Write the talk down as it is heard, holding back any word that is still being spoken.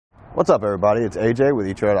What's up, everybody? It's AJ with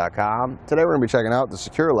etrailer.com. Today we're going to be checking out the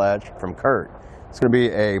SecureLatch from CURT. It's going to be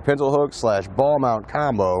a pintle hook slash ball mount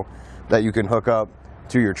combo that you can hook up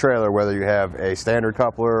to your trailer, whether you have a standard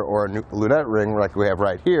coupler or a lunette ring like we have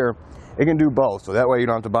right here. It can do both, so that way you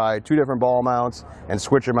don't have to buy two different ball mounts and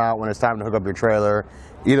switch them out when it's time to hook up your trailer.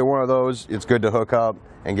 Either one of those, it's good to hook up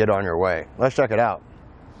and get on your way. Let's check it out.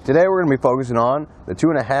 Today we're going to be focusing on the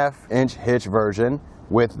 2.5-inch hitch version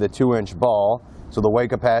with the 2-inch ball. So the weight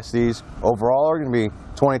capacities overall are going to be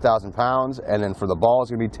 20,000 pounds, and then for the ball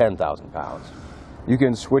it's going to be 10,000 pounds. You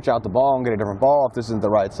can switch out the ball and get a different ball. If this isn't the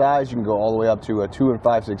right size, you can go all the way up to a 2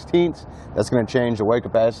 5/16. That's going to change the weight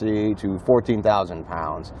capacity to 14,000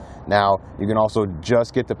 pounds. Now, you can also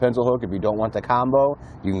just get the pintle hook if you don't want the combo.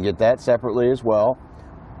 You can get that separately as well.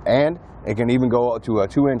 And it can even go to a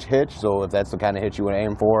 2-inch hitch, so if that's the kind of hitch you want to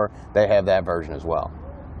aim for, they have that version as well.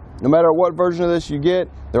 No matter what version of this you get,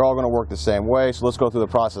 they're all going to work the same way, so let's go through the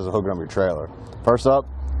process of hooking up your trailer. First up,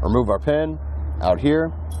 remove our pin out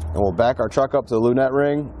here, and we'll back our truck up to the lunette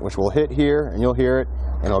ring, which will hit here, and you'll hear it,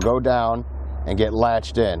 and it'll go down and get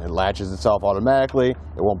latched in. It latches itself automatically. It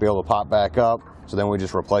won't be able to pop back up, so then we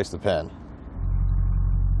just replace the pin.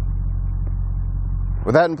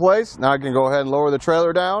 With that in place, now I can go ahead and lower the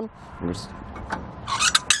trailer down.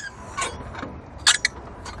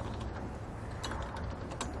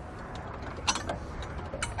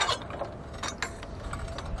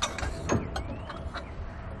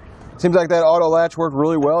 Seems like that auto latch worked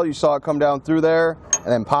really well. You saw it come down through there and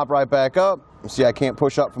then pop right back up. You see I can't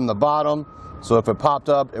push up from the bottom, so if it popped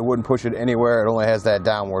up, it wouldn't push it anywhere. It only has that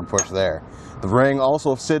downward push there. The ring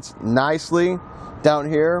also sits nicely down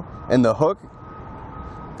here in the hook.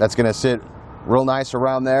 That's gonna sit real nice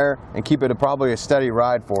around there and keep it probably a steady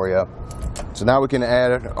ride for you. So now we can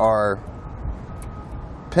add our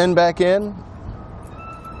pin back in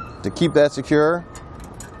to keep that secure.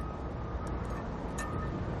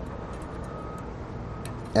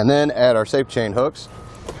 And then add our safe chain hooks.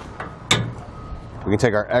 We can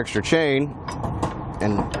take our extra chain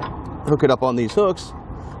and hook it up on these hooks.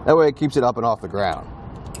 That way it keeps it up and off the ground.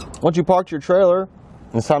 Once you parked your trailer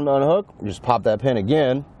and it's time to unhook, just pop that pin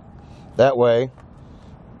again. That way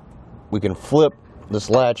we can flip this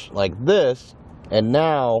latch like this, and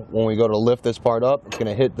now when we go to lift this part up, it's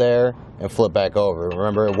gonna hit there and flip back over.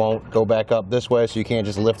 Remember, it won't go back up this way, so you can't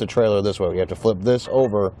just lift the trailer this way. You have to flip this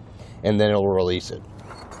over and then it'll release it.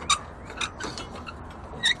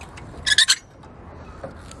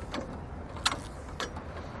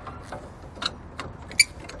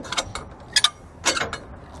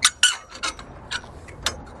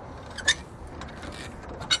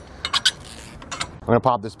 I'm going to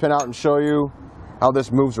pop this pin out and show you how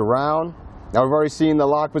this moves around. Now we've already seen the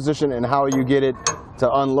lock position and how you get it to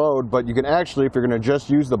unload, but you can actually, if you're going to just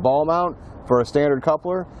use the ball mount for a standard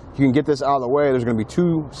coupler, you can get this out of the way. There's going to be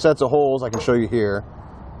two sets of holes I can show you here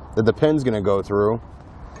that the pin's going to go through.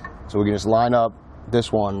 So we can just line up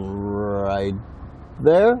this one right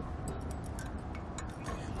there,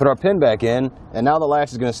 put our pin back in, and now the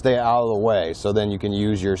latch is going to stay out of the way. So then you can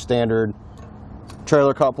use your standard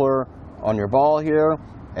trailer coupler on your ball here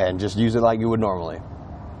and just use it like you would normally.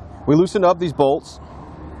 We loosened up these bolts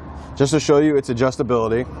just to show you its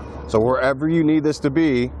adjustability. So wherever you need this to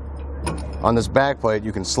be on this back plate,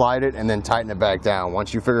 you can slide it and then tighten it back down.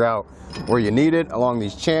 Once you figure out where you need it along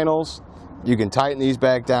these channels, you can tighten these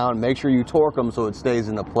back down. Make sure you torque them so it stays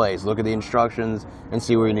into place. Look at the instructions and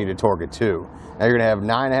see where you need to torque it to. Now you're gonna have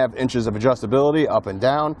 9.5 inches of adjustability up and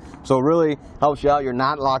down, so it really helps you out. You're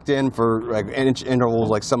not locked in for like inch intervals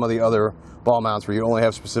like some of the other ball mounts where you only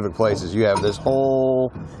have specific places. You have this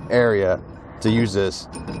whole area to use this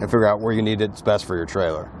and figure out where you need it's best for your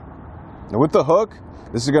trailer. Now with the hook,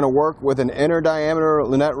 this is gonna work with an inner diameter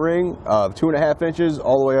lunette ring of 2.5 inches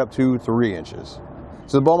all the way up to 3 inches.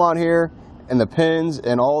 So the ball mount here and the pins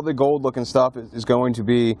and all the gold looking stuff is going to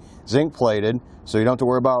be zinc plated, so you don't have to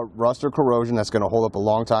worry about rust or corrosion. That's going to hold up a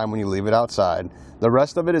long time when you leave it outside. The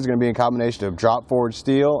rest of it is going to be a combination of drop forged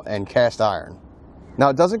steel and cast iron. Now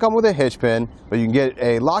it doesn't come with a hitch pin, but you can get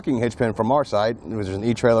a locking hitch pin from our site, which is an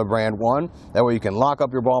eTrailer brand one. That way you can lock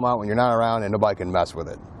up your ball mount when you're not around and nobody can mess with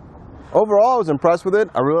it. Overall, I was impressed with it.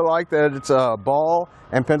 I really like that it's a ball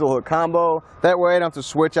and pintle hook combo. That way I don't have to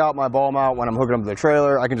switch out my ball mount when I'm hooking up to the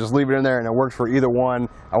trailer. I can just leave it in there and it works for either one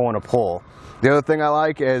I want to pull. The other thing I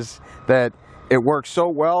like is that it works so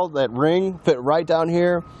well, that ring fit right down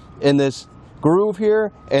here in this groove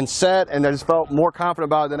here and set, and I just felt more confident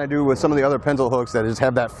about it than I do with some of the other pintle hooks that just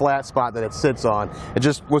have that flat spot that it sits on. It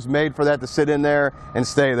just was made for that to sit in there and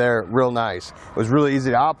stay there real nice. It was really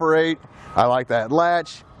easy to operate. I like that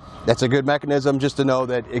latch. That's a good mechanism just to know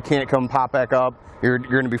that it can't come pop back up. You're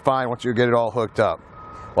going to be fine once you get it all hooked up.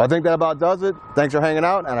 Well, I think that about does it. Thanks for hanging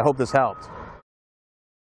out, and I hope this helped.